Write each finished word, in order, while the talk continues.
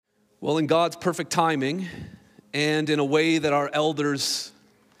Well, in God's perfect timing and in a way that our elders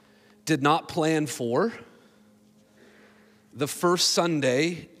did not plan for, the first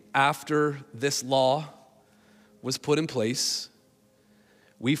Sunday after this law was put in place,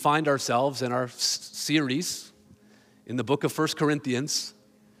 we find ourselves in our series in the book of 1 Corinthians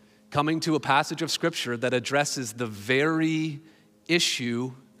coming to a passage of Scripture that addresses the very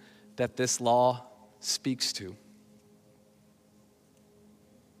issue that this law speaks to.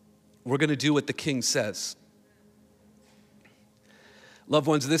 We're going to do what the King says. Loved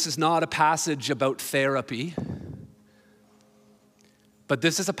ones, this is not a passage about therapy, but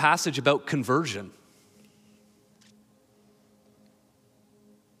this is a passage about conversion.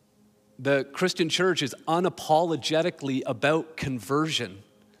 The Christian church is unapologetically about conversion.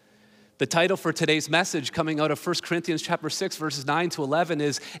 The title for today's message coming out of 1 Corinthians chapter 6, verses 9 to 11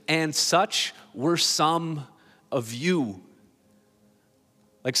 is, "And such were some of you."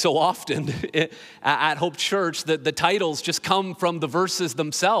 Like so often at Hope Church, the titles just come from the verses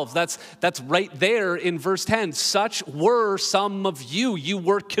themselves. That's right there in verse 10. Such were some of you. You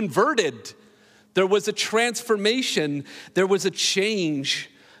were converted. There was a transformation. There was a change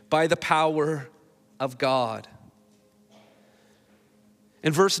by the power of God.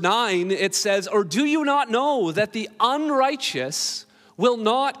 In verse 9, it says, "Or do you not know that the unrighteous will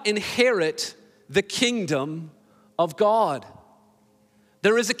not inherit the kingdom of God?"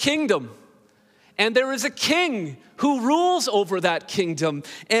 There is a kingdom, and there is a king who rules over that kingdom,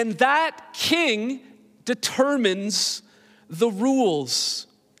 and that king determines the rules.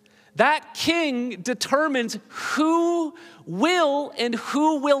 That king determines who will and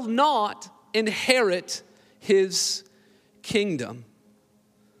who will not inherit his kingdom.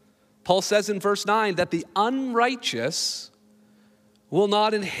 Paul says in verse 9 that the unrighteous will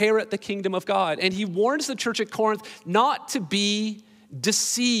not inherit the kingdom of God, and he warns the church at Corinth not to be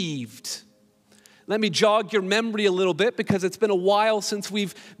deceived. Let me jog your memory a little bit because it's been a while since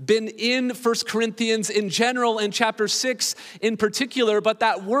we've been in 1 Corinthians in general and chapter 6 in particular, but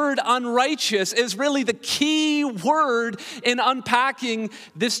that word unrighteous is really the key word in unpacking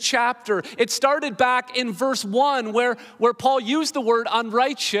this chapter. It started back in verse 1 where Paul used the word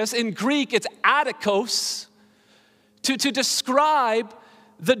unrighteous. In Greek, it's adikos, to describe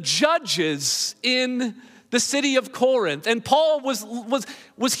the judges in the city of Corinth. And Paul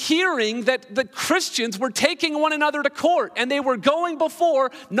was hearing that the Christians were taking one another to court, and they were going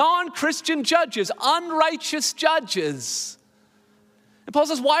before non-Christian judges, unrighteous judges. And Paul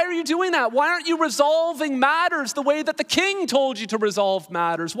says, why are you doing that? Why aren't you resolving matters the way that the king told you to resolve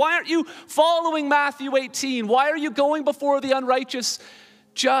matters? Why aren't you following Matthew 18? Why are you going before the unrighteous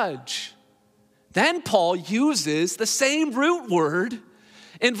judge? Then Paul uses the same root word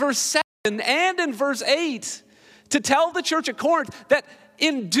in verse 7 and in verse 8 to tell the church at Corinth that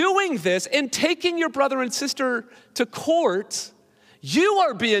in doing this, in taking your brother and sister to court, you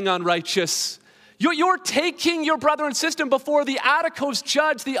are being unrighteous. You're taking your brother and sister before the adikos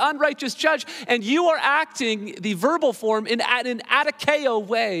judge, the unrighteous judge, and you are acting, the verbal form, in an adikeo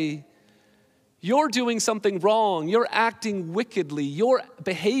way. You're doing something wrong. You're acting wickedly. You're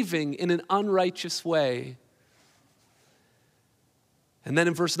behaving in an unrighteous way. And then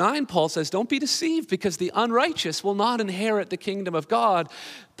in verse 9, Paul says, don't be deceived because the unrighteous will not inherit the kingdom of God.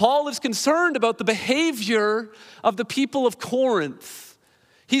 Paul is concerned about the behavior of the people of Corinth.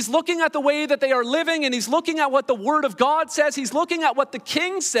 He's looking at the way that they are living, and he's looking at what the word of God says. He's looking at what the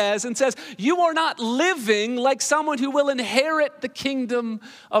king says and says, you are not living like someone who will inherit the kingdom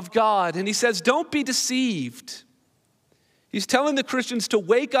of God. And he says, don't be deceived. He's telling the Christians to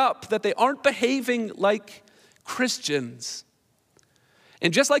wake up, that they aren't behaving like Christians.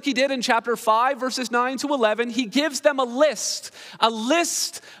 And just like he did in chapter 5, verses 9 to 11, he gives them a list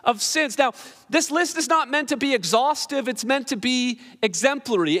of sins. Now, this list is not meant to be exhaustive. It's meant to be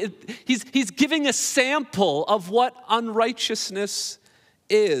exemplary. He's giving a sample of what unrighteousness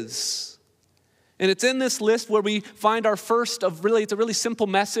is. And it's in this list where we find our first of really, it's a really simple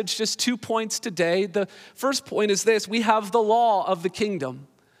message, just 2 points today. The first point is this: we have the law of the kingdom.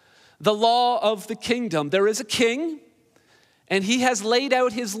 The law of the kingdom. There is a king, and he has laid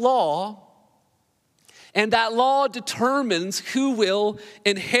out his law, and that law determines who will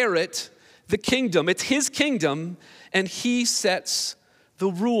inherit the kingdom. It's his kingdom, and he sets the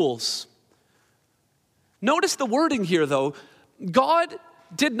rules. Notice the wording here, though. God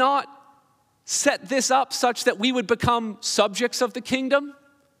did not set this up such that we would become subjects of the kingdom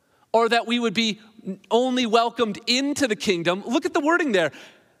or that we would be only welcomed into the kingdom. Look at the wording there.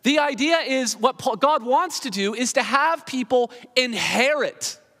 The idea is what God wants to do is to have people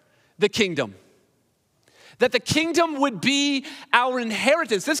inherit the kingdom. that the kingdom would be our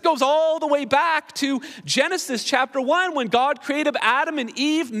inheritance. This goes all the way back to Genesis chapter 1 when God created Adam and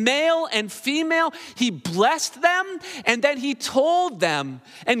Eve, male and female. He blessed them, and then he told them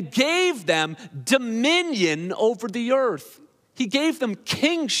and gave them dominion over the earth. He gave them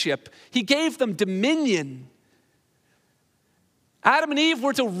kingship. He gave them dominion. Adam and Eve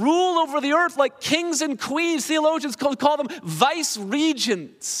were to rule over the earth like kings and queens. Theologians call them vice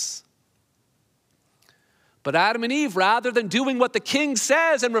regents. But Adam and Eve, rather than doing what the king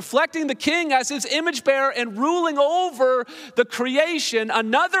says and reflecting the king as his image bearer and ruling over the creation,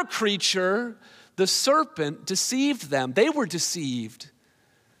 another creature, the serpent, deceived them. They were deceived.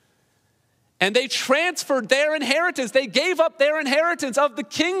 And they transferred their inheritance. They gave up their inheritance of the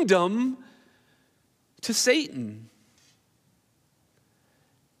kingdom to Satan.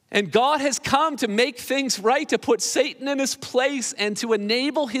 And God has come to make things right, to put Satan in his place and to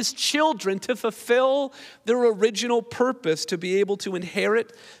enable his children to fulfill their original purpose, to be able to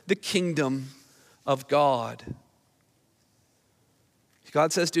inherit the kingdom of God.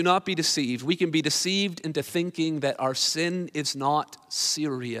 God says, do not be deceived. We can be deceived into thinking that our sin is not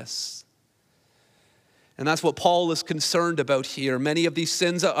serious. And that's what Paul is concerned about here. Many of these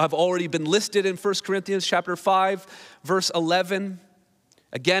sins have already been listed in 1 Corinthians chapter 5, verse 11.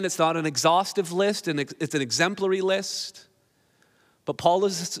 Again, it's not an exhaustive list, and it's an exemplary list. But Paul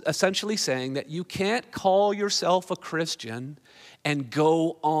is essentially saying that you can't call yourself a Christian and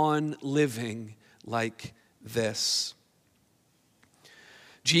go on living like this.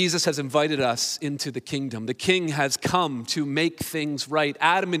 Jesus has invited us into the kingdom. The king has come to make things right.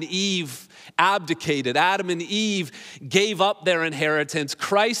 Adam and Eve abdicated. Adam and Eve gave up their inheritance.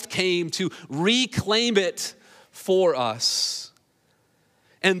 Christ came to reclaim it for us.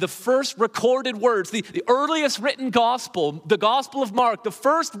 And the first recorded words, the earliest written gospel, the Gospel of Mark, the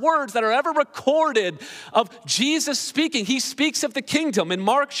first words that are ever recorded of Jesus speaking, he speaks of the kingdom. In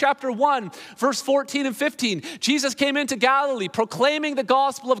Mark chapter 1, verse 14 and 15, Jesus came into Galilee proclaiming the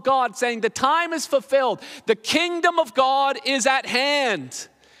gospel of God, saying, the time is fulfilled. The kingdom of God is at hand.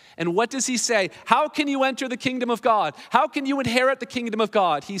 And what does he say? How can you enter the kingdom of God? How can you inherit the kingdom of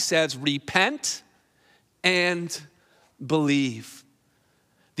God? He says, repent and believe.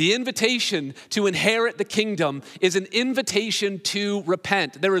 The invitation to inherit the kingdom is an invitation to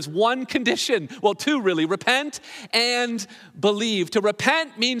repent. There is one condition, well, two really, repent and believe. To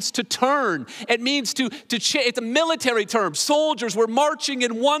repent means to turn. It means to change. It's a military term. Soldiers were marching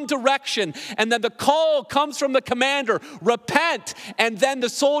in one direction, and then the call comes from the commander, repent, and then the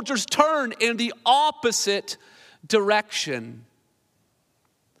soldiers turn in the opposite direction.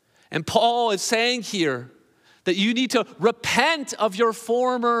 And Paul is saying here, that you need to repent of your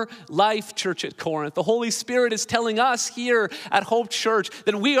former life, church at Corinth. The Holy Spirit is telling us here at Hope Church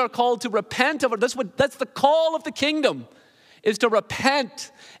that we are called to repent of it. That's the call of the kingdom, is to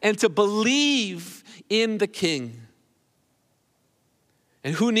repent and to believe in the King.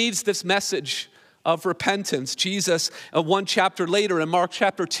 And who needs this message of repentance? Jesus, one chapter later in Mark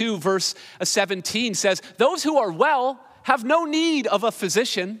chapter 2, verse 17 says, those who are well have no need of a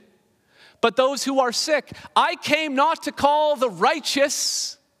physician, but those who are sick. I came not to call the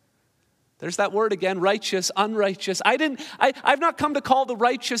righteous. There's that word again, righteous, unrighteous. I've not come to call the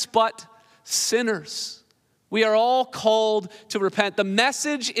righteous, but sinners. We are all called to repent. The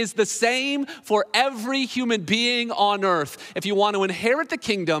message is the same for every human being on earth. If you want to inherit the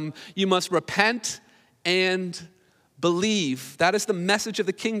kingdom, you must repent and believe. That is the message of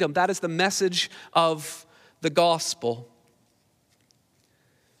the kingdom. That is the message of the gospel.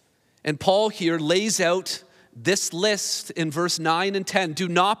 And Paul here lays out this list in verse 9 and 10. Do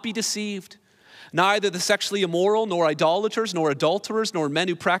not be deceived. Neither the sexually immoral, nor idolaters, nor adulterers, nor men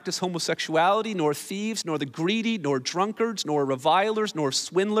who practice homosexuality, nor thieves, nor the greedy, nor drunkards, nor revilers, nor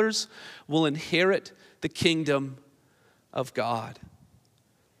swindlers will inherit the kingdom of God.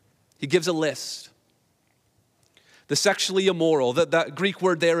 He gives a list. The sexually immoral, that Greek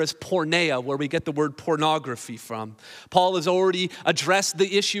word there is porneia, where we get the word pornography from. Paul has already addressed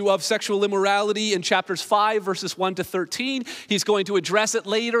the issue of sexual immorality in chapters 5, verses 1 to 13. He's going to address it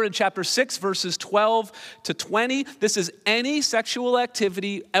later in chapter 6, verses 12 to 20. This is any sexual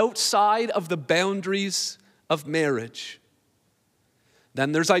activity outside of the boundaries of marriage.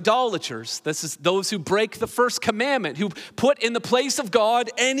 Then there's idolaters. This is those who break the first commandment, who put in the place of God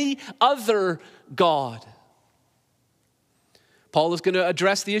any other god. Paul is going to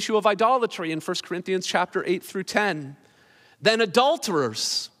address the issue of idolatry in 1 Corinthians chapter 8 through 10. Then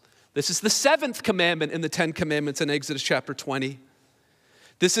adulterers. This is the seventh commandment in the 10 commandments in Exodus chapter 20.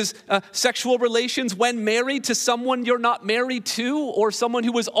 This is sexual relations when married to someone you're not married to or someone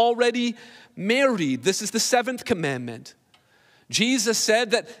who was already married. This is the seventh commandment. Jesus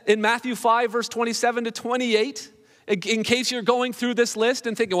said that in Matthew 5, verse 27 to 28, in case you're going through this list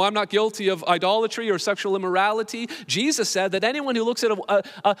and thinking, well, I'm not guilty of idolatry or sexual immorality, Jesus said that anyone who looks at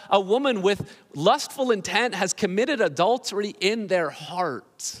a woman with lustful intent has committed adultery in their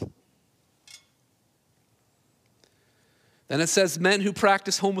heart. Then it says men who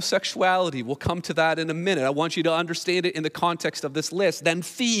practice homosexuality. We'll come to that in a minute. I want you to understand it in the context of this list. Then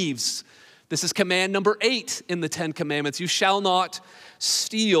thieves. This is command number 8 in the 10 commandments. You shall not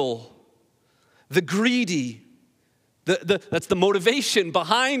steal. The greedy. That's the motivation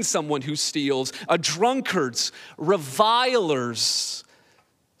behind someone who steals. Drunkards, revilers,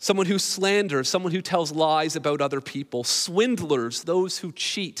 someone who slanders, someone who tells lies about other people, swindlers, those who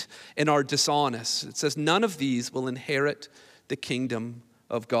cheat and are dishonest. It says none of these will inherit the kingdom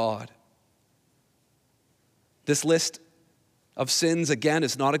of God. This list of sins, again,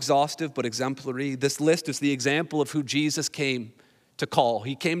 is not exhaustive but exemplary. This list is the example of who Jesus came to call.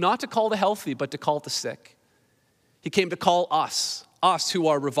 He came not to call the healthy but to call the sick. He came to call us who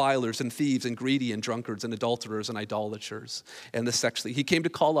are revilers and thieves and greedy and drunkards and adulterers and idolaters and the sexually. He came to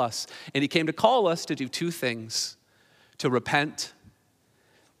call us, and he came to call us to do two things: to repent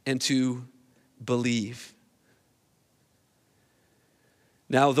and to believe.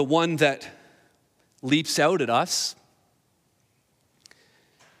 Now, the one that leaps out at us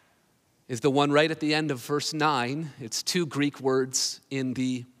is the one right at the end of verse 9. It's two Greek words in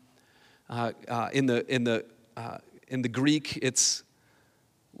the Greek. It's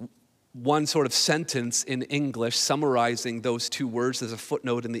one sort of sentence in English summarizing those two words. There's a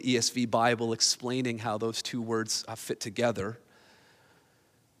footnote in the ESV Bible explaining how those two words fit together.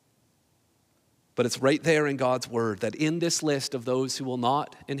 But it's right there in God's word that in this list of those who will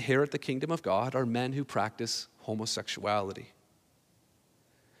not inherit the kingdom of God are men who practice homosexuality.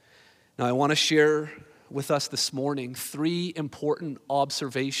 Now, I want to share with us this morning 3 important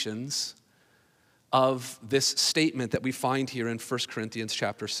observations of this statement that we find here in 1 Corinthians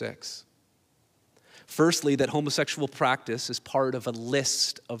chapter 6. Firstly, that homosexual practice is part of a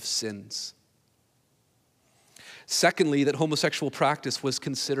list of sins. Secondly, that homosexual practice was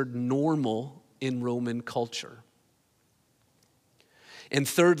considered normal in Roman culture. And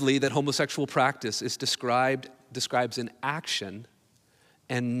thirdly, that homosexual practice is describes an action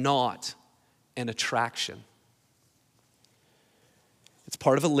and not an attraction. It's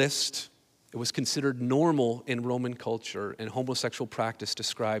part of a list. It was considered normal in Roman culture, and homosexual practice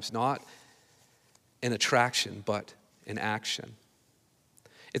describes not an attraction, but an action.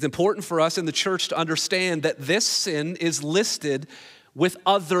 It's important for us in the church to understand that this sin is listed with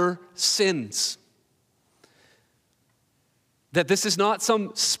other sins. That this is not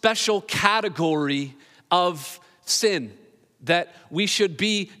some special category of sin. That we should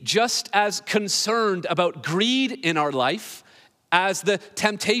be just as concerned about greed in our life as the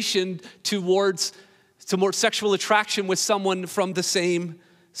temptation towards more sexual attraction with someone from the same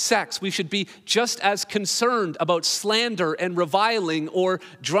sex. We should be just as concerned about slander and reviling or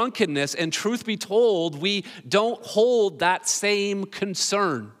drunkenness. And truth be told, we don't hold that same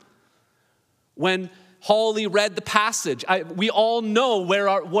concern. When Holly read the passage, we all know where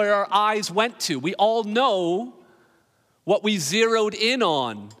our eyes went to. We all know what we zeroed in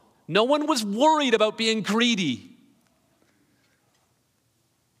on. No one was worried about being greedy.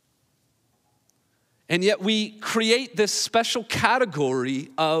 And yet we create this special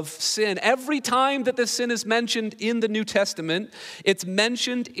category of sin. Every time that this sin is mentioned in the New Testament, it's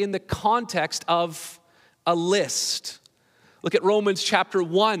mentioned in the context of a list. Look at Romans chapter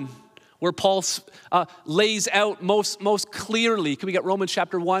 1, where Paul lays out most clearly. Can we get Romans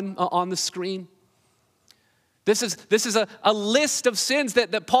chapter 1 on the screen? This is a list of sins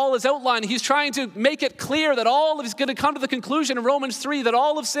that Paul is outlining. He's trying to make it clear that he's going to come to the conclusion in Romans 3 that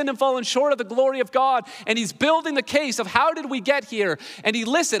all have sinned and fallen short of the glory of God. And he's building the case of how did we get here? And he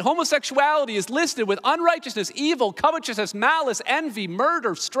listed, homosexuality is listed with unrighteousness, evil, covetousness, malice, envy,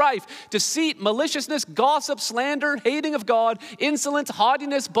 murder, strife, deceit, maliciousness, gossip, slander, hating of God, insolence,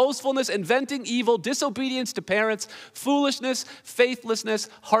 haughtiness, boastfulness, inventing evil, disobedience to parents, foolishness, faithlessness,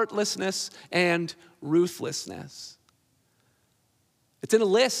 heartlessness, and ruthlessness. It's in a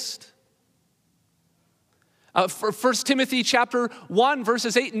list. For 1 Timothy chapter 1,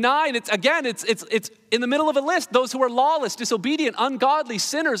 verses 8 and 9, it's in the middle of a list. Those who are lawless, disobedient, ungodly,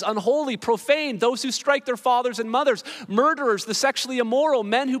 sinners, unholy, profane, those who strike their fathers and mothers, murderers, the sexually immoral,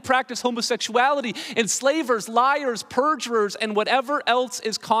 men who practice homosexuality, enslavers, liars, perjurers, and whatever else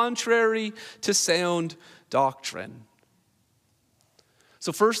is contrary to sound doctrine.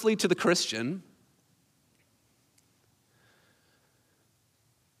 So firstly, to the Christian,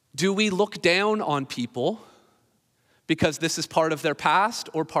 do we look down on people because this is part of their past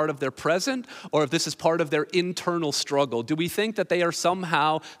or part of their present, or if this is part of their internal struggle? Do we think that they are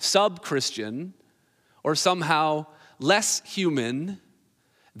somehow sub-Christian or somehow less human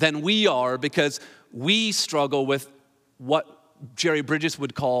than we are because we struggle with what Jerry Bridges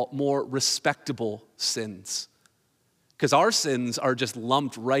would call more respectable sins? Because our sins are just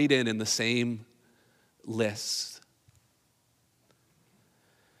lumped right in the same list.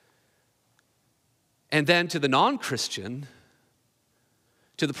 And then to the non-Christian,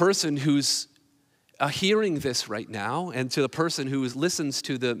 to the person who's hearing this right now, and to the person who listens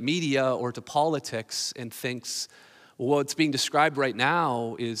to the media or to politics and thinks, well, what's being described right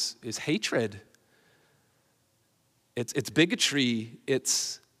now is hatred. It's bigotry.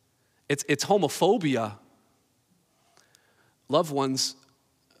 It's homophobia. Loved ones,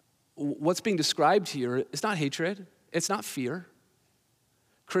 what's being described here is not hatred. It's not fear.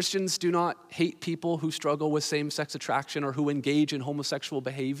 Christians do not hate people who struggle with same-sex attraction or who engage in homosexual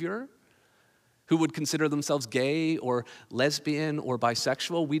behavior, who would consider themselves gay or lesbian or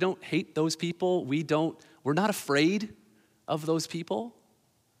bisexual. We don't hate those people. We're not afraid of those people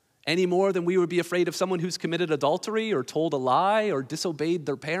any more than we would be afraid of someone who's committed adultery or told a lie or disobeyed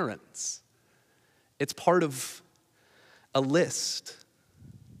their parents. It's part of a list.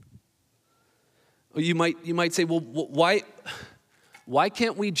 You might say, well, why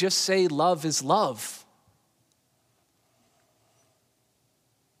can't we just say love is love?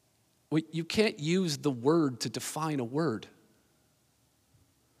 Well, you can't use the word to define a word.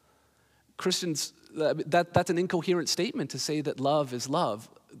 Christians, that's an incoherent statement to say that love is love.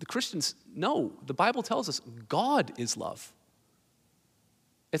 The Christians, no, the Bible tells us God is love.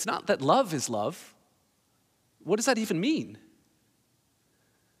 It's not that love is love. What does that even mean?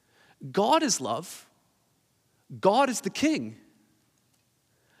 God is love. God is the king.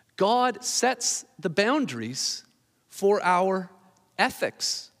 God sets the boundaries for our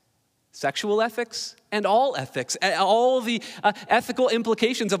ethics, sexual ethics and all ethics, all the ethical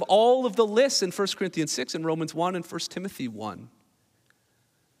implications of all of the lists in 1 Corinthians 6 and Romans 1 and 1 Timothy 1.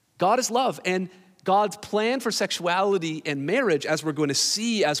 God is love, and God's plan for sexuality and marriage, as we're going to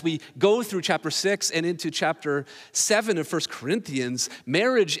see as we go through chapter 6 and into chapter 7 of 1 Corinthians,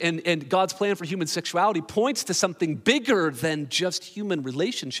 marriage and God's plan for human sexuality points to something bigger than just human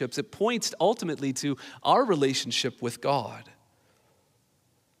relationships. It points ultimately to our relationship with God.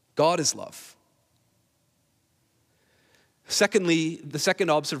 God is love. Secondly, the second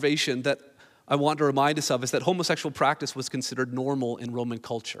observation that I want to remind us of is that homosexual practice was considered normal in Roman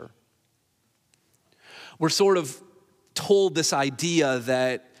culture. We're sort of told this idea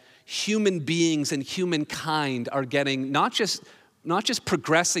that human beings and humankind are getting not just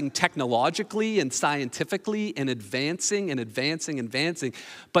progressing technologically and scientifically and advancing,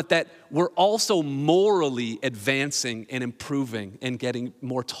 but that we're also morally advancing and improving and getting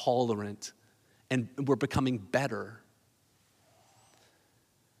more tolerant, and we're becoming better.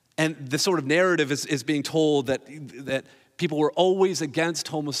 And the sort of narrative is being told that people were always against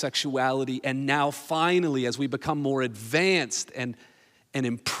homosexuality, and now finally, as we become more advanced and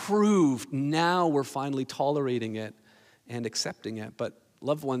improved, now we're finally tolerating it and accepting it. But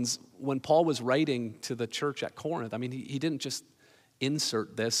loved ones, when Paul was writing to the church at Corinth, I mean, he didn't just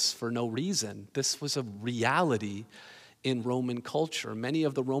insert this for no reason. This was a reality in Roman culture. Many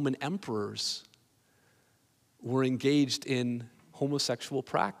of the Roman emperors were engaged in homosexual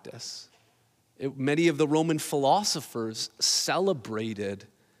practice. Many of the Roman philosophers celebrated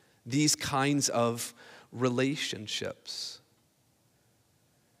these kinds of relationships.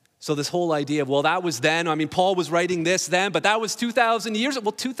 So this whole idea of, well, that was then, I mean, Paul was writing this then, but that was 2,000 years ago.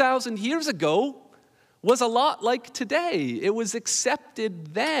 Well, 2,000 years ago was a lot like today. It was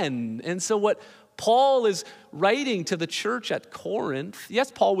accepted then. And so what Paul is writing to the church at Corinth, yes,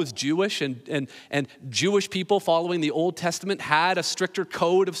 Paul was Jewish, and Jewish people following the Old Testament had a stricter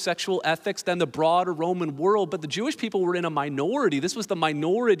code of sexual ethics than the broader Roman world, but the Jewish people were in a minority. This was the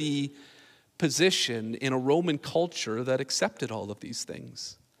minority position in a Roman culture that accepted all of these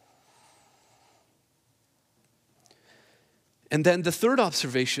things. And then the third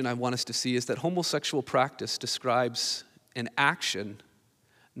observation I want us to see is that homosexual practice describes an action,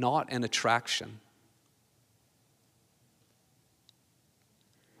 not an attraction.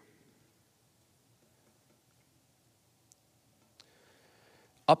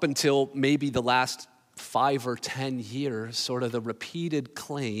 Up until maybe the last 5 or 10 years, sort of the repeated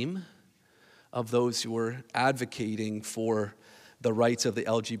claim of those who were advocating for the rights of the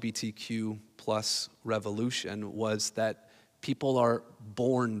LGBTQ plus revolution was that people are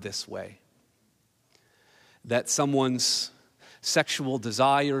born this way. That someone's sexual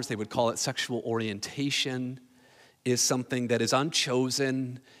desires, they would call it sexual orientation, is something that is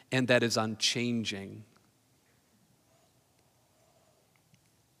unchosen and that is unchanging.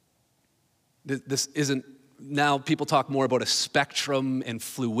 This isn't, now people talk more about a spectrum and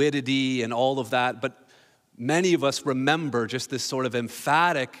fluidity and all of that, but many of us remember just this sort of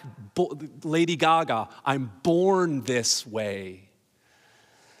emphatic, Lady Gaga, I'm born this way.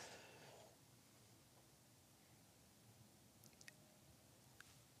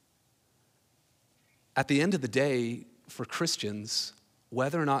 At the end of the day, for Christians,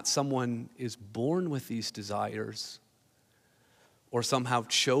 whether or not someone is born with these desires or somehow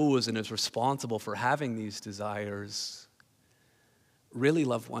chose and is responsible for having these desires, really,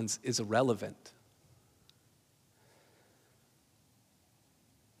 loved ones, is irrelevant.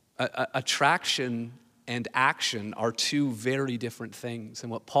 Attraction and action are two very different things.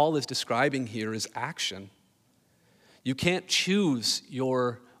 And what Paul is describing here is action. You can't choose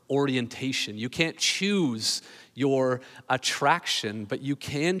your orientation. You can't choose your attraction, but you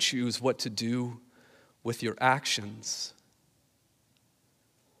can choose what to do with your actions.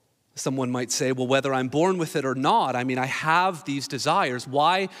 Someone might say, well, whether I'm born with it or not, I mean, I have these desires.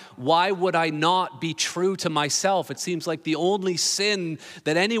 Why would I not be true to myself? It seems like the only sin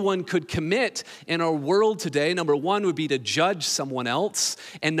that anyone could commit in our world today, number one, would be to judge someone else,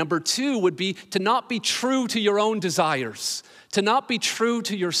 and number two would be to not be true to your own desires, to not be true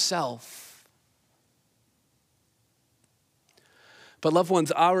to yourself. But loved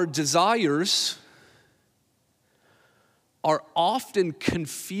ones, our desires are often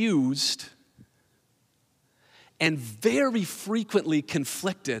confused and very frequently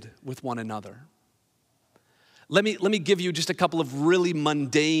conflicted with one another. Let me give you just a couple of really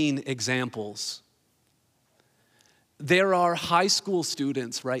mundane examples. There are high school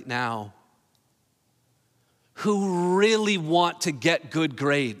students right now who really want to get good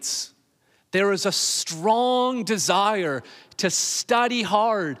grades. There is a strong desire to study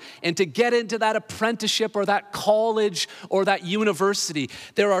hard and to get into that apprenticeship or that college or that university.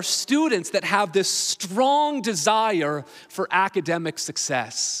 There are students that have this strong desire for academic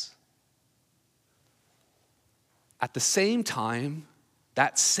success. At the same time,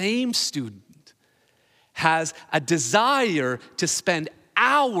 that same student has a desire to spend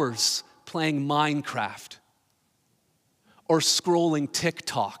hours playing Minecraft or scrolling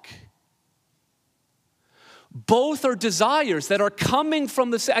TikTok. Both are desires that are coming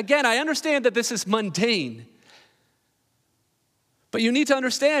from the, again, I understand that this is mundane, but you need to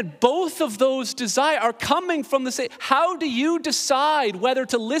understand both of those desires are coming from the same. How do you decide whether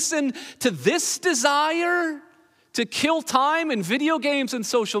to listen to this desire to kill time in video games and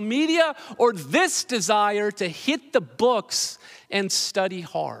social media, or this desire to hit the books and study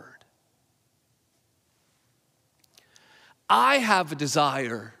hard? I have a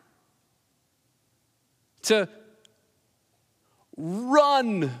desire to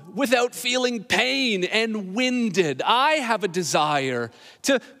run without feeling pain and winded. I have a desire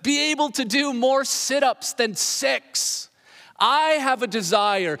to be able to do more sit-ups than 6. I have a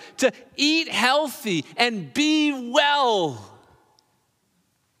desire to eat healthy and be well.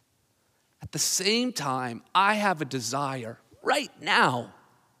 At the same time, I have a desire right now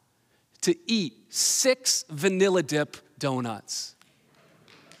to eat 6 vanilla dip donuts.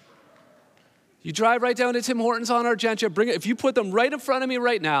 You drive right down to Tim Hortons on Argentia, bring it. If you put them right in front of me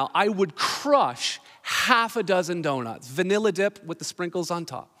right now, I would crush half a dozen donuts, vanilla dip with the sprinkles on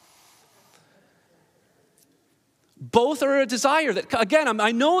top. Both are a desire that, again,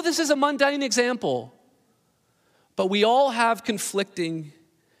 I know this is a mundane example, but we all have conflicting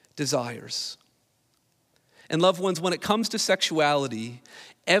desires. And loved ones, when it comes to sexuality,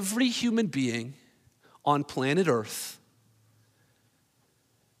 every human being on planet Earth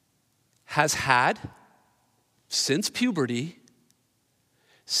has had, since puberty,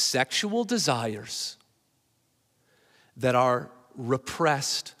 sexual desires that are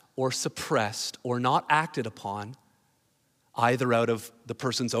repressed or suppressed or not acted upon, either out of the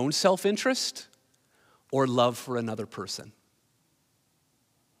person's own self-interest or love for another person.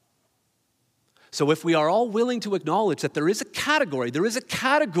 So if we are all willing to acknowledge that there is a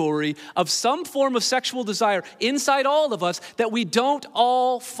category of some form of sexual desire inside all of us that we don't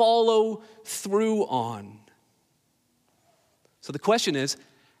all follow through on. So the question is,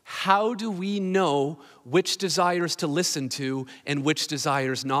 how do we know which desires to listen to and which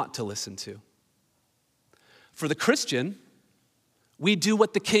desires not to listen to? For the Christian, we do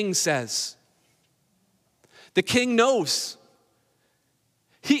what the king says. The king knows.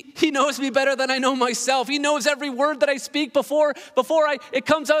 He He knows me better than I know myself. He knows every word that I speak before it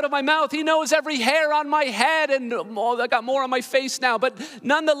comes out of my mouth. He knows every hair on my head, and I got more on my face now. But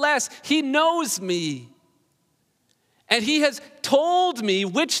nonetheless, he knows me. And he has told me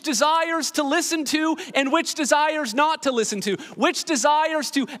which desires to listen to and which desires not to listen to, which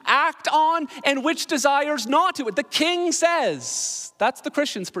desires to act on and which desires not to. The king says, that's the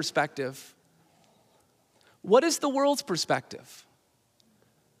Christian's perspective. What is the world's perspective?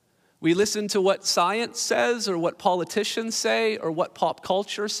 We listen to what science says or what politicians say or what pop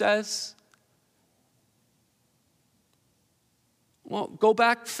culture says. Well, go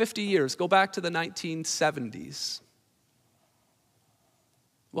back 50 years, go back to the 1970s.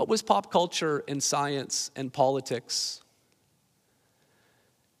 What was pop culture and science and politics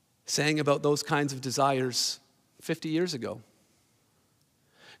saying about those kinds of desires 50 years ago?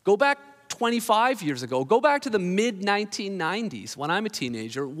 Go back 25 years ago. Go back to the mid-1990s when I'm a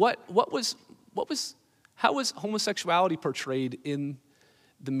teenager. How was homosexuality portrayed in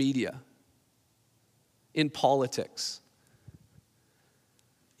the media, in politics,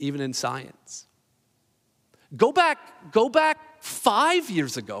 even in science? Go back 5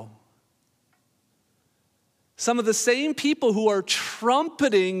 years ago. Some of the same people who are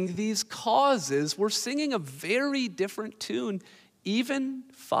trumpeting these causes were singing a very different tune even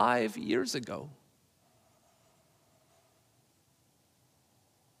 5 years ago.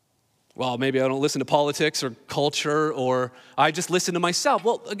 Well, maybe I don't listen to politics or culture, or I just listen to myself.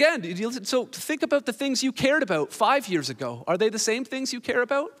 Well, again, so think about the things you cared about 5 years ago. Are they the same things you care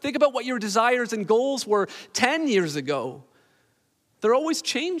about? Think about what your desires and goals were 10 years ago. They're always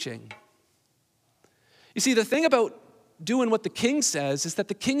changing. You see, the thing about doing what the king says is that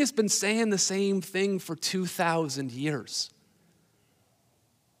the king has been saying the same thing for 2,000 years.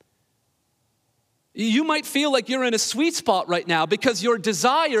 You might feel like you're in a sweet spot right now because your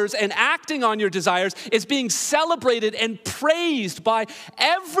desires and acting on your desires is being celebrated and praised by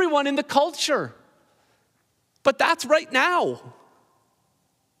everyone in the culture. But that's right now.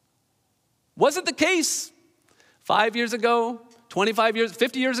 Wasn't the case 5 years ago, 25 years,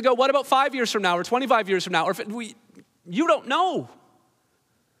 50 years ago? What about 5 years from now or 25 years from now? You don't know.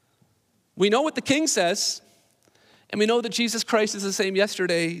 We know what the king says, and we know that Jesus Christ is the same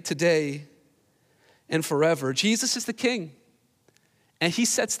yesterday, today, and forever. Jesus is the king, and he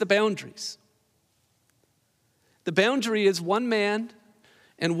sets the boundaries. The boundary is one man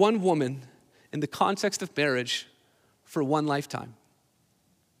and one woman in the context of marriage for one lifetime.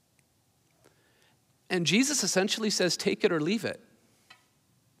 And Jesus essentially says, take it or leave it.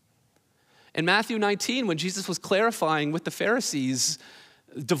 In Matthew 19, when Jesus was clarifying with the Pharisees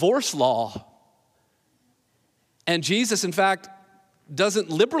divorce law, and Jesus, in fact, doesn't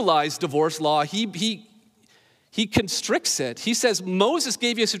liberalize divorce law, he constricts it. He says, Moses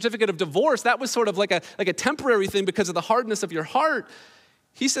gave you a certificate of divorce. That was sort of like a temporary thing because of the hardness of your heart.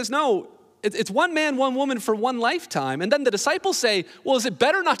 He says, no, it's one man, one woman for one lifetime. And then the disciples say, well, is it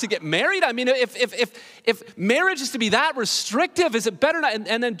better not to get married? I mean, if marriage is to be that restrictive, is it better not?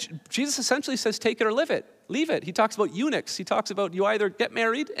 And then Jesus essentially says, take it or leave it. He talks about eunuchs. He talks about you either get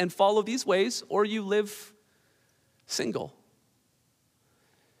married and follow these ways or you live single.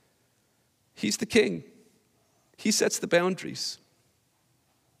 He's the king. He sets the boundaries.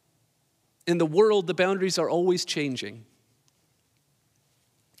 In the world, the boundaries are always changing.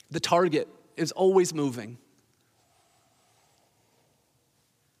 The target is always moving.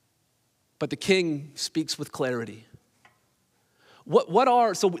 But the king speaks with clarity.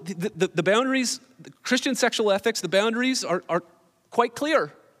 So the boundaries, the Christian sexual ethics, the boundaries are quite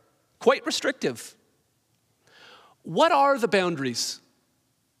clear, quite restrictive. What are the boundaries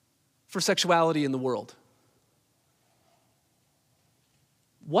for sexuality in the world?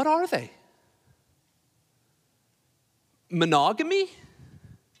 What are they? Monogamy?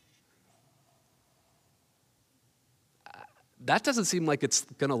 That doesn't seem like it's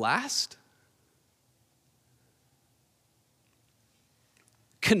going to last.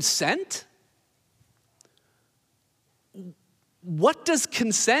 Consent? What does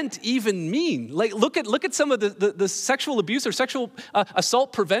consent even mean? Like, look at some of the sexual abuse or sexual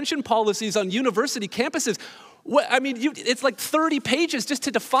assault prevention policies on university campuses. It's like 30 pages just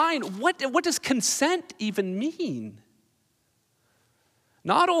to define what does consent even mean?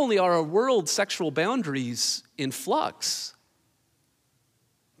 Not only are our world's sexual boundaries in flux,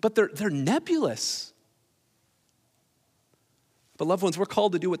 but they're nebulous. But loved ones, we're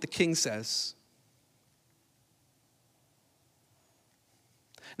called to do what the king says.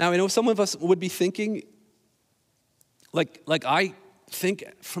 Now, I know some of us would be thinking, like I think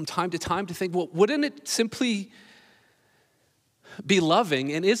from time to time, to think, well, wouldn't it simply be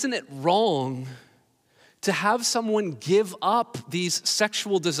loving, and isn't it wrong to have someone give up these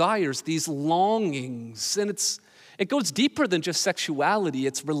sexual desires, these longings? And it goes deeper than just sexuality.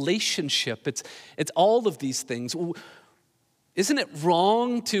 It's relationship. It's all of these things. Isn't it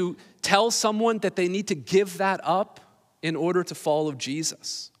wrong to tell someone that they need to give that up in order to follow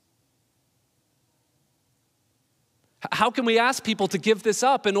Jesus? How can we ask people to give this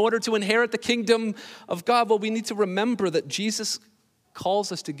up in order to inherit the kingdom of God? Well, we need to remember that Jesus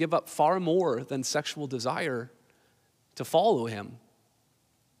calls us to give up far more than sexual desire to follow him.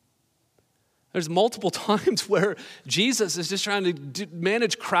 There's multiple times where Jesus is just trying to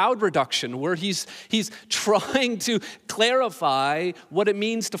manage crowd reduction, where he's trying to clarify what it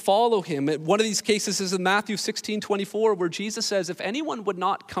means to follow him. One of these cases is in Matthew 16:24, where Jesus says, if anyone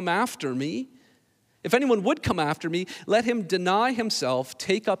would come after me, let him deny himself,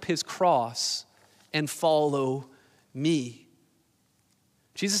 take up his cross, and follow me.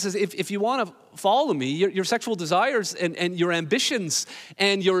 Jesus says, if you want to follow me, your sexual desires and your ambitions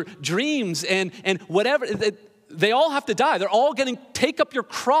and your dreams and whatever, they all have to die. They're all going to take up your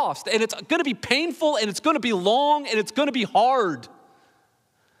cross. And it's going to be painful, and it's going to be long, and it's going to be hard.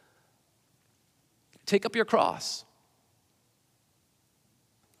 Take up your cross.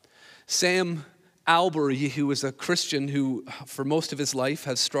 Sam Allberry, who is a Christian who for most of his life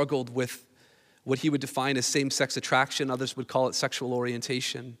has struggled with what he would define as same-sex attraction. Others would call it sexual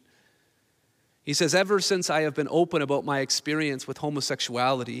orientation. He says, ever since I have been open about my experience with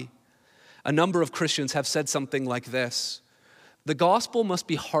homosexuality, a number of Christians have said something like this: the gospel must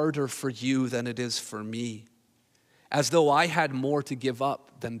be harder for you than it is for me, as though I had more to give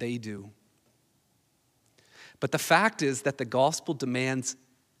up than they do. But the fact is that the gospel demands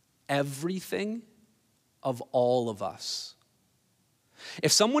everything of all of us.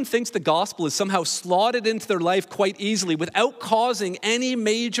 If someone thinks the gospel is somehow slotted into their life quite easily without causing any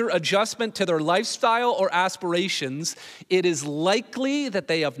major adjustment to their lifestyle or aspirations, it is likely that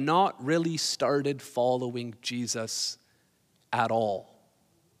they have not really started following Jesus at all.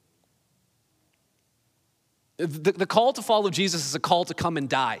 The call to follow Jesus is a call to come and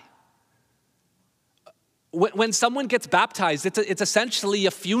die. When someone gets baptized, it's essentially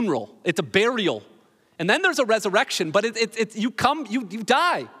a funeral. It's a burial. And then there's a resurrection, but you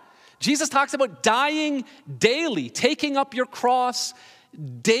die. Jesus talks about dying daily, taking up your cross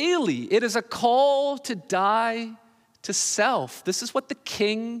daily. It is a call to die to self. This is what the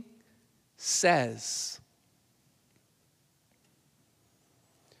King says.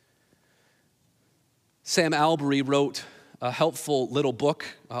 Sam Allberry wrote a helpful little book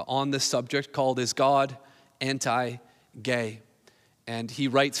on this subject called Is God Anti-Gay? And he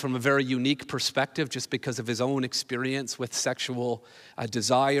writes from a very unique perspective just because of his own experience with sexual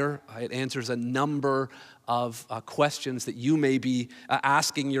desire. It answers a number of questions that you may be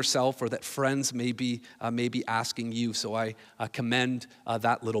asking yourself or that friends may be asking you. So I commend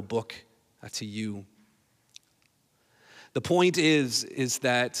that little book to you. The point is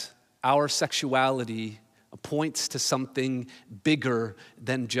that our sexuality points to something bigger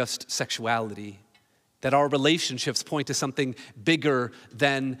than just sexuality. That our relationships point to something bigger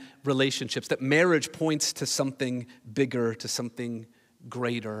than relationships. That marriage points to something bigger, to something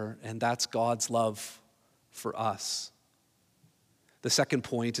greater, and that's God's love for us. The second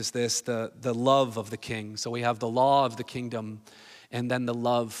point is this, the love of the King. So we have the law of the kingdom and then the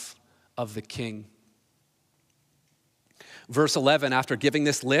love of the King. Verse 11, after giving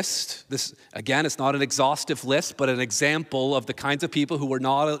this list, this again, it's not an exhaustive list, but an example of the kinds of people who will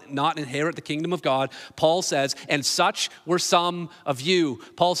not inherit the kingdom of God. Paul says, and such were some of you.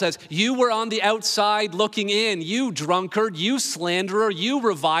 Paul says, you were on the outside looking in, you drunkard, you slanderer, you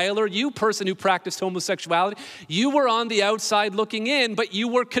reviler, you person who practiced homosexuality. You were on the outside looking in, but you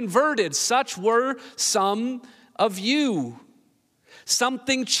were converted. Such were some of you.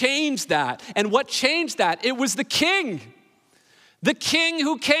 Something changed that. And what changed that? It was the King. The King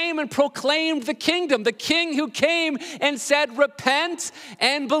who came and proclaimed the kingdom. The King who came and said, repent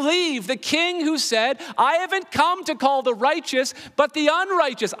and believe. The King who said, I haven't come to call the righteous, but the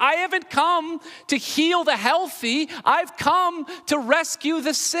unrighteous. I haven't come to heal the healthy. I've come to rescue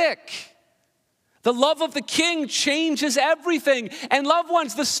the sick. The love of the King changes everything. And loved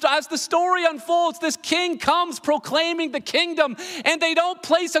ones, as the story unfolds, this King comes proclaiming the kingdom, and they don't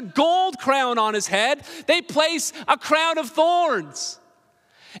place a gold crown on his head. They place a crown of thorns.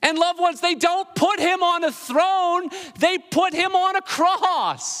 And loved ones, they don't put him on a throne. They put him on a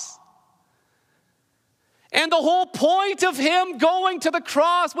cross. And the whole point of him going to the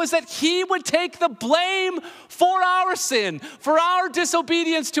cross was that he would take the blame for our sin, for our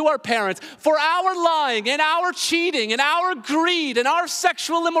disobedience to our parents, for our lying and our cheating and our greed and our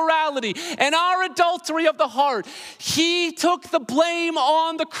sexual immorality and our adultery of the heart. He took the blame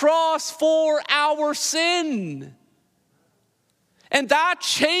on the cross for our sin. And that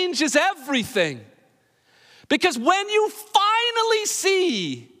changes everything. Because when you finally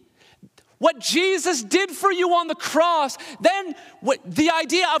see what Jesus did for you on the cross, then the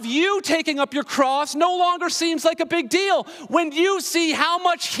idea of you taking up your cross no longer seems like a big deal. When you see how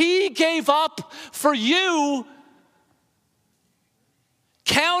much he gave up for you,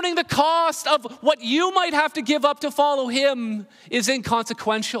 counting the cost of what you might have to give up to follow him is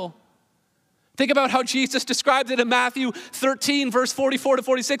inconsequential. Think about how Jesus describes it in Matthew 13, verse 44 to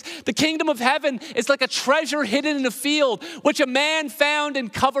 46. The kingdom of heaven is like a treasure hidden in a field, which a man found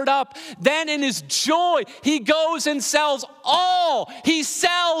and covered up. Then in his joy, he goes and sells all. He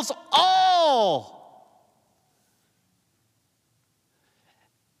sells all.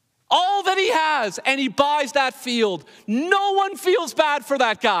 All that he has, and he buys that field. No one feels bad for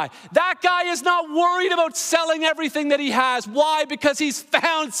that guy. That guy is not worried about selling everything that he has. Why? Because he's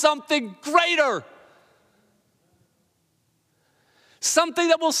found something greater. Something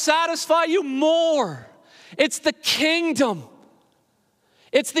that will satisfy you more. It's the kingdom.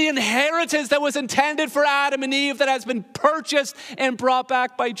 It's the inheritance that was intended for Adam and Eve that has been purchased and brought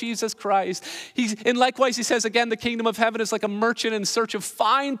back by Jesus Christ. And likewise, he says again, the kingdom of heaven is like a merchant in search of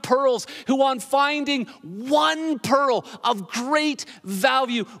fine pearls who on finding one pearl of great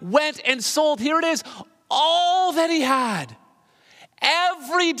value went and sold, here it is, all that he had.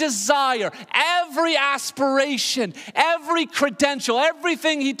 Every desire, every aspiration, every credential,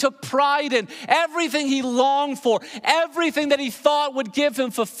 everything he took pride in, everything he longed for, everything that he thought would give him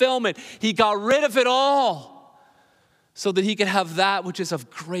fulfillment, he got rid of it all so that he could have that which is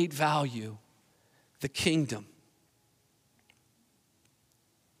of great value, the kingdom.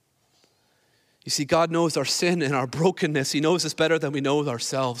 You see, God knows our sin and our brokenness. He knows us better than we know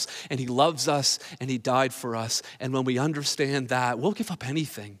ourselves. And he loves us and he died for us. And when we understand that, we'll give up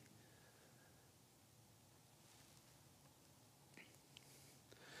anything.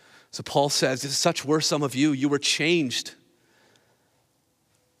 So Paul says, such were some of you. You were changed.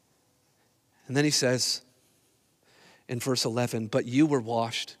 And then he says in verse 11, but you were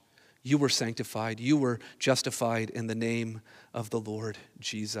washed, you were sanctified, you were justified in the name of the Lord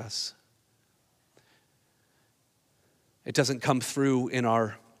Jesus. It doesn't come through in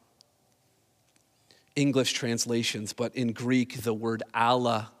our English translations, but in Greek, the word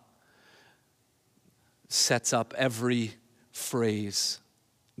 "alla" sets up every phrase.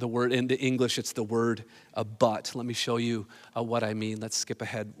 The word in the English, it's the word "but." Let me show you what I mean. Let's skip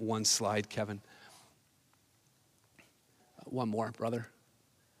ahead one slide, Kevin. One more, brother.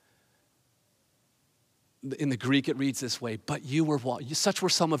 In the Greek, it reads this way, but you were washed. Such were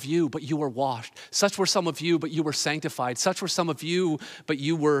some of you, but you were washed. Such were some of you, but you were sanctified. Such were some of you, but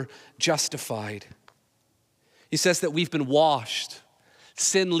you were justified. He says that we've been washed.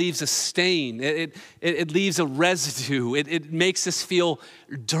 Sin leaves a stain. It leaves a residue. It makes us feel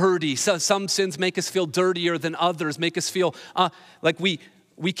dirty. So some sins make us feel dirtier than others, make us feel like we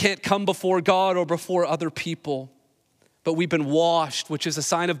can't come before God or before other people. But we've been washed, which is a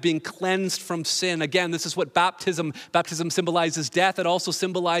sign of being cleansed from sin. Again, this is what baptism symbolizes death. It also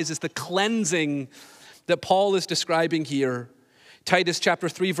symbolizes the cleansing that Paul is describing here. Titus chapter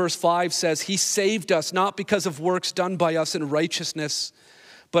 3, verse 5 says, he saved us not because of works done by us in righteousness,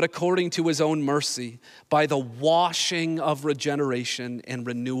 but according to his own mercy, by the washing of regeneration and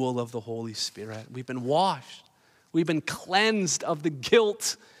renewal of the Holy Spirit. We've been washed. We've been cleansed of the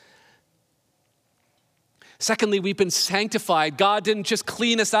guilt. Secondly, we've been sanctified. God didn't just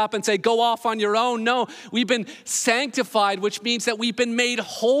clean us up and say, go off on your own. No, we've been sanctified, which means that we've been made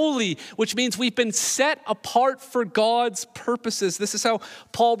holy, which means we've been set apart for God's purposes. This is how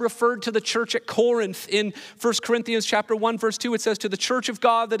Paul referred to the church at Corinth in 1 Corinthians chapter 1, verse 2. It says, to the church of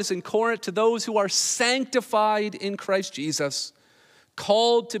God that is in Corinth, to those who are sanctified in Christ Jesus,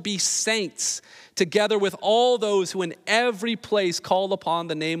 called to be saints, together with all those who in every place call upon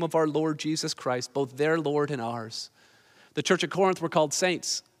the name of our Lord Jesus Christ, both their Lord and ours. The church at Corinth were called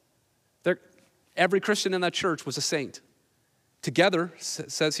saints. Every Christian in that church was a saint. Together,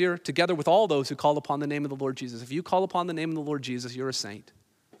 says here, together with all those who call upon the name of the Lord Jesus. If you call upon the name of the Lord Jesus, you're a saint.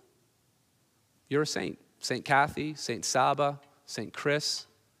 You're a saint. Saint Kathy, Saint Saba, Saint Chris,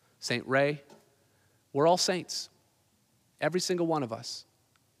 Saint Ray. We're all saints. Every single one of us.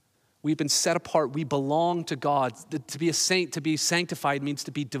 We've been set apart. We belong to God. To be a saint, to be sanctified means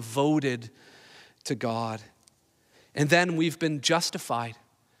to be devoted to God. And then we've been justified.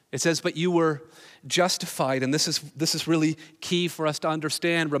 It says, but you were justified. And this is really key for us to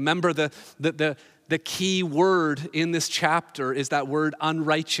understand. Remember the key word in this chapter is that word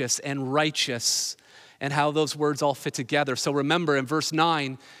unrighteous and righteous, and how those words all fit together. So remember, in verse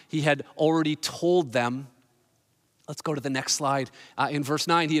 9, he had already told them, let's go to the next slide. In verse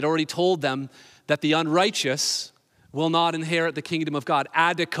 9, he had already told them that the unrighteous will not inherit the kingdom of God,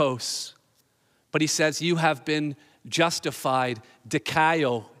 adikos. But he says, you have been justified,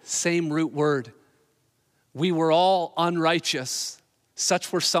 dikaio, same root word. We were all unrighteous,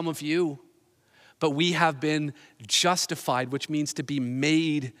 such were some of you, but we have been justified, which means to be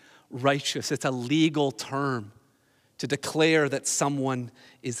made righteous. It's a legal term to declare that someone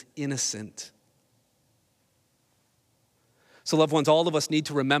is innocent. So, loved ones, all of us need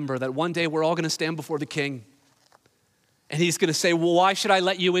to remember that one day we're all going to stand before the King. And he's going to say, well, why should I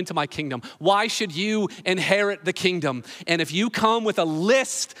let you into my kingdom? Why should you inherit the kingdom? And if you come with a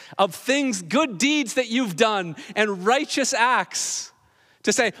list of things, good deeds that you've done and righteous acts,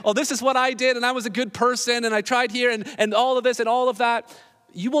 to say, oh, this is what I did and I was a good person and I tried here and all of this and all of that,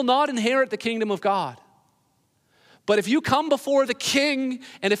 you will not inherit the kingdom of God. But if you come before the King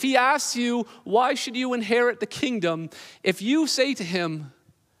and if he asks you, why should you inherit the kingdom? If you say to him,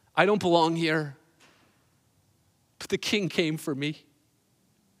 I don't belong here, but the King came for me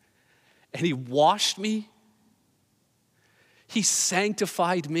and he washed me, he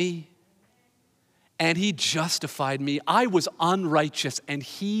sanctified me, and he justified me. I was unrighteous and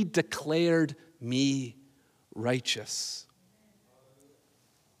he declared me righteous.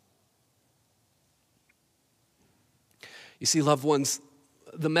 You see, loved ones,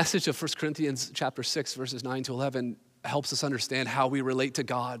 the message of 1 Corinthians chapter 6, verses 9 to 11 helps us understand how we relate to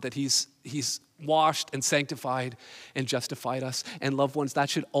God, that he's washed and sanctified and justified us. And loved ones, that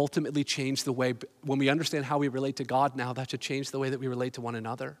should ultimately change the way, when we understand how we relate to God now, that should change the way that we relate to one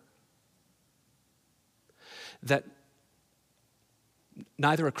another. That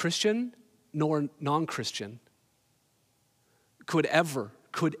neither a Christian nor non-Christian could ever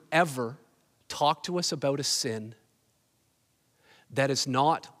talk to us about a sin that is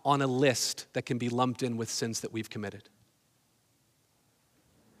not on a list that can be lumped in with sins that we've committed.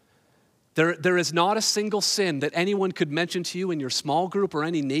 There is not a single sin that anyone could mention to you in your small group, or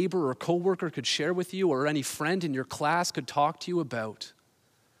any neighbor or coworker could share with you, or any friend in your class could talk to you about,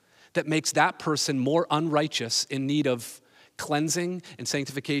 that makes that person more unrighteous, in need of cleansing and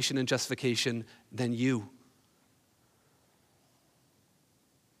sanctification and justification than you.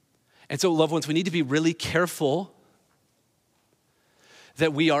 And so, loved ones, we need to be really careful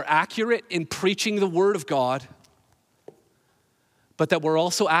that we are accurate in preaching the word of God, but that we're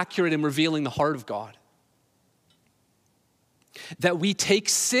also accurate in revealing the heart of God. That we take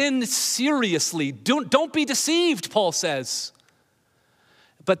sin seriously. Don't be deceived, Paul says.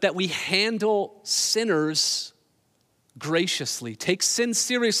 But that we handle sinners graciously. Take sin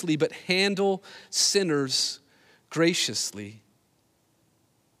seriously, but handle sinners graciously.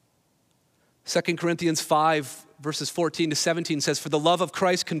 2 Corinthians 5, verses 14 to 17 says, for the love of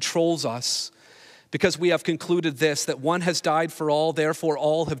Christ controls us, because we have concluded this, that one has died for all, therefore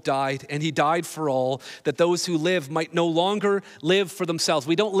all have died. And he died for all, that those who live might no longer live for themselves.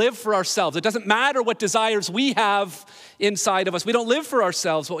 We don't live for ourselves. It doesn't matter what desires we have inside of us. We don't live for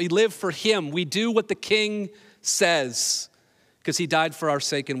ourselves, but we live for him. We do what the King says, because he died for our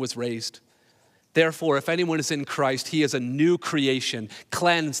sake and was raised. Therefore, if anyone is in Christ, he is a new creation,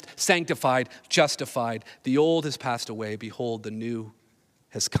 cleansed, sanctified, justified. The old has passed away. Behold, the new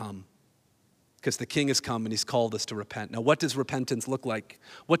has come. Because the King has come and he's called us to repent. Now, what does repentance look like?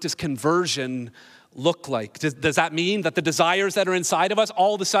 What does conversion look like? Does that mean that the desires that are inside of us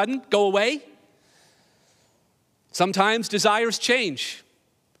all of a sudden go away? Sometimes desires change.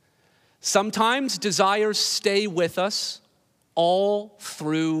 Sometimes desires stay with us all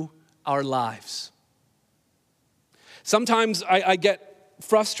through our lives. Sometimes I get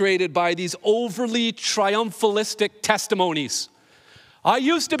frustrated by these overly triumphalistic testimonies. I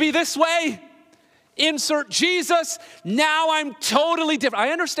used to be this way. Insert Jesus. Now I'm totally different.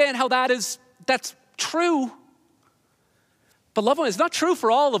 I understand how that's true. But loved one, it's not true for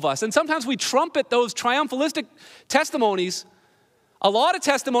all of us. And sometimes we trumpet those triumphalistic testimonies. A lot of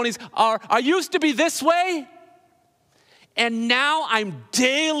testimonies are, I used to be this way, and now I'm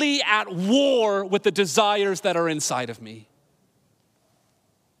daily at war with the desires that are inside of me.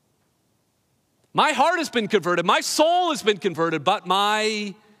 My heart has been converted. My soul has been converted, but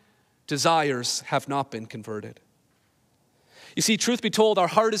my desires have not been converted. You see, truth be told, our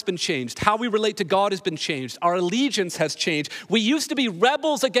heart has been changed. How we relate to God has been changed. Our allegiance has changed. We used to be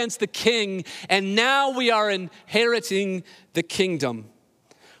rebels against the king, and now we are inheriting the kingdom.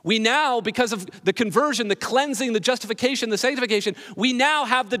 We now, because of the conversion, the cleansing, the justification, the sanctification, we now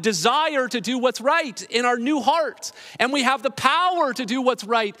have the desire to do what's right in our new heart. And we have the power to do what's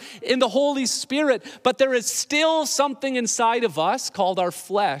right in the Holy Spirit. But there is still something inside of us called our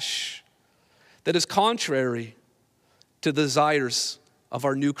flesh that is contrary to the desires of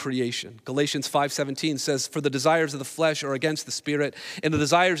our new creation. Galatians 5:17 says, "For the desires of the flesh are against the spirit, and the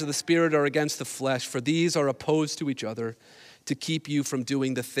desires of the spirit are against the flesh, for these are opposed to each other to keep you from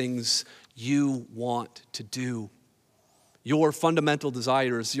doing the things you want to do." Your fundamental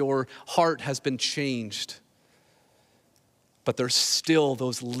desires, your heart has been changed, but there's still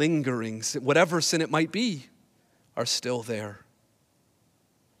those lingering, whatever sin it might be, are still there.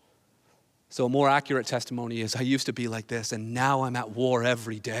 So a more accurate testimony is, I used to be like this, and now I'm at war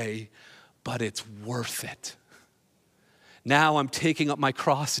every day, but it's worth it. Now I'm taking up my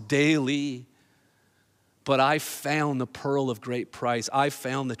cross daily, but I found the pearl of great price. I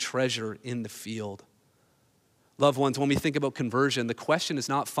found the treasure in the field. Loved ones, when we think about conversion, the question is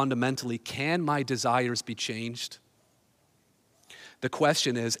not fundamentally, can my desires be changed? The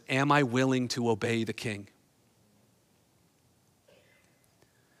question is, am I willing to obey the King?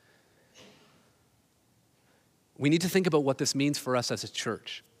 We need to think about what this means for us as a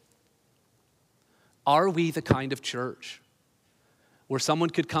church. Are we the kind of church where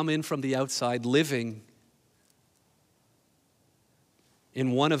someone could come in from the outside living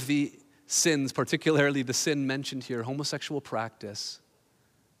in one of the sins, particularly the sin mentioned here, homosexual practice,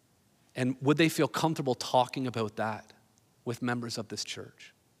 and would they feel comfortable talking about that with members of this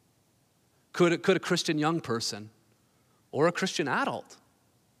church? Could a Christian young person or a Christian adult,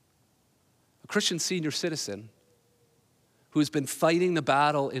 a Christian senior citizen, who's been fighting the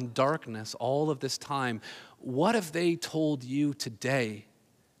battle in darkness all of this time, what if they told you today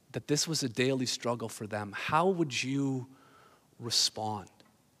that this was a daily struggle for them? How would you respond?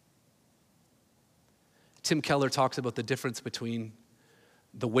 Tim Keller talks about the difference between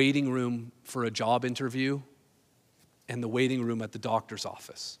the waiting room for a job interview and the waiting room at the doctor's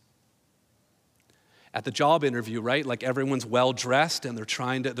office. At the job interview, right, like everyone's well-dressed and they're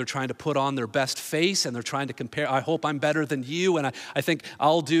trying to put on their best face and they're trying to compare, I hope I'm better than you, and I think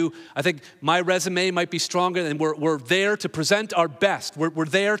my resume might be stronger, and we're there to present our best. We're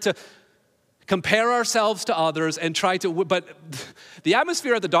there to compare ourselves to others and but the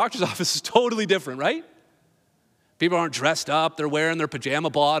atmosphere at the doctor's office is totally different, right? People aren't dressed up, they're wearing their pajama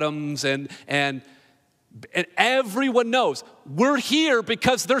bottoms, and everyone knows we're here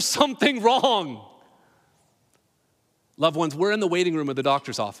because there's something wrong. Loved ones, we're in the waiting room of the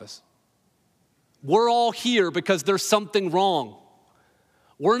doctor's office. We're all here because there's something wrong.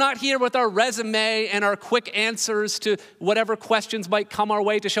 We're not here with our resume and our quick answers to whatever questions might come our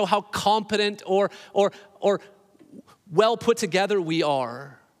way to show how competent or well put together we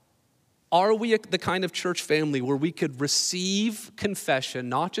are. Are we the kind of church family where we could receive confession,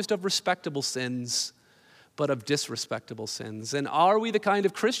 not just of respectable sins, but of disrespectable sins? And are we the kind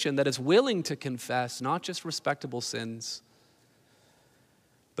of Christian that is willing to confess not just respectable sins,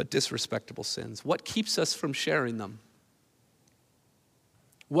 but disrespectable sins? What keeps us from sharing them?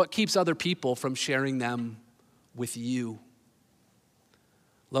 What keeps other people from sharing them with you?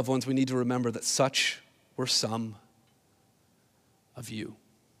 Loved ones, we need to remember that such were some of you.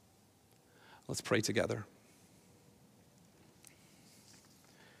 Let's pray together.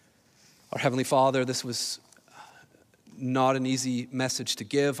 Our Heavenly Father, this was not an easy message to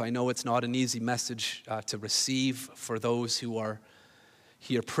give. I know it's not an easy message to receive for those who are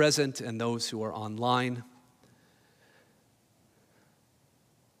here present and those who are online.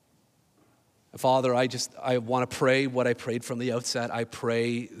 Father, I want to pray what I prayed from the outset. I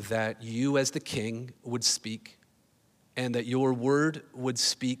pray that you as the King would speak and that your word would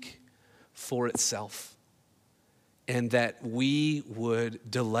speak for itself, and that we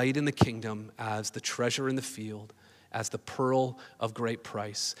would delight in the kingdom as the treasure in the field, as the pearl of great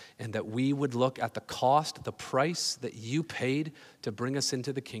price, and that we would look at the cost, the price that you paid to bring us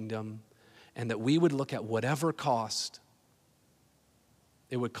into the kingdom, and that we would look at whatever cost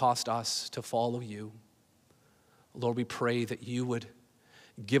it would cost us to follow you. Lord, we pray that you would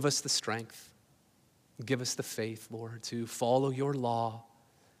give us the strength, give us the faith, Lord, to follow your law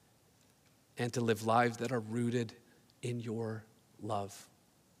and to live lives that are rooted in your love.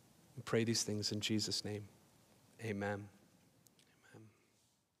 We pray these things in Jesus' name. Amen.